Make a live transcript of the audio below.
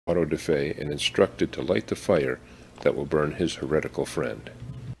auto da fe and instructed to light the fire that will burn his heretical friend.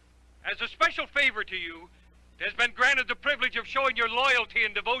 As a special favor to you, it has been granted the privilege of showing your loyalty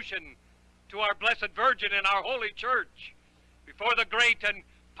and devotion to our Blessed Virgin in our Holy Church before the great and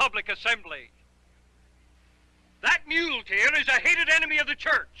public assembly. That muleteer is a hated enemy of the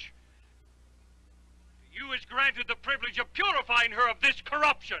Church. To you is granted the privilege of purifying her of this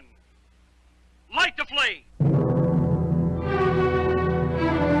corruption. Light the flame!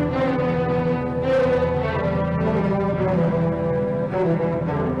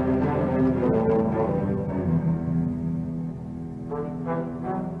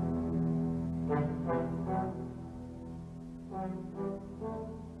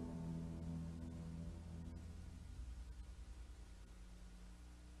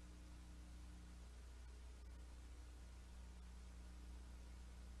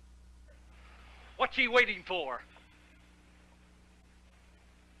 What's he waiting for?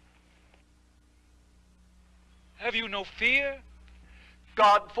 Have you no fear?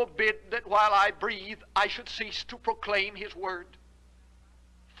 God forbid that while I breathe, I should cease to proclaim his word.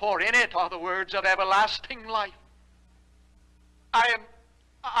 For in it are the words of everlasting life.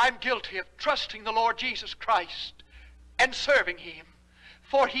 I'm guilty of trusting the Lord Jesus Christ and serving him,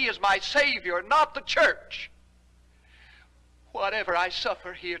 for he is my Savior, not the church. Whatever I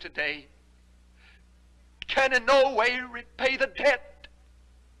suffer here today can in no way repay the debt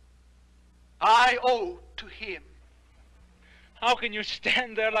I owe to him. How can you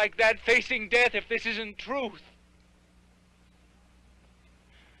stand there like that, facing death, if this isn't truth?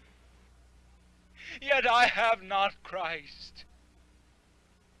 Yet I have not Christ.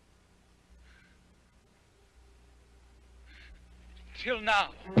 Till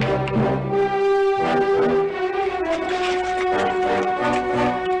now.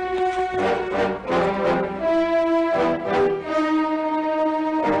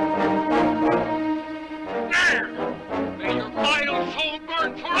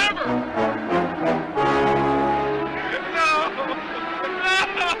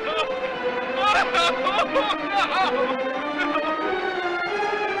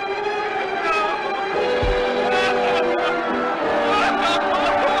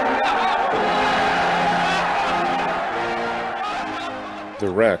 The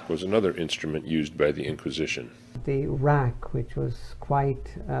rack was another instrument used by the Inquisition. The rack, which was quite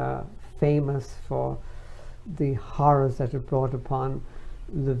famous for the horrors that it brought upon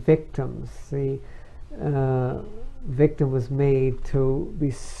the victims. The victim was made to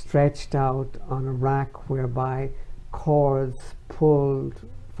be stretched out on a rack whereby cords pulled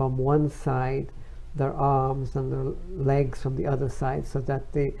from one side, their arms and their legs from the other side, so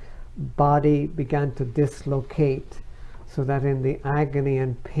that the body began to dislocate, so that in the agony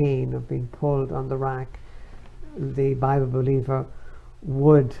and pain of being pulled on the rack, the Bible believer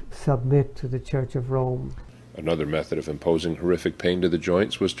would submit to the Church of Rome. Another method of imposing horrific pain to the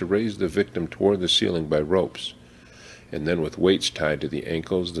joints was to raise the victim toward the ceiling by ropes, and then with weights tied to the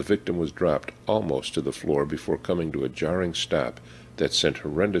ankles, the victim was dropped almost to the floor before coming to a jarring stop that sent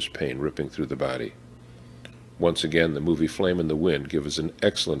horrendous pain ripping through the body. Once again, the movie Flame in the Wind gives us an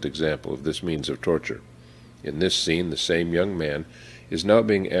excellent example of this means of torture. In this scene, the same young man is now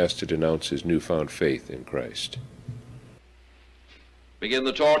being asked to denounce his newfound faith in Christ. Begin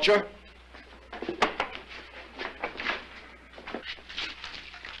the torture.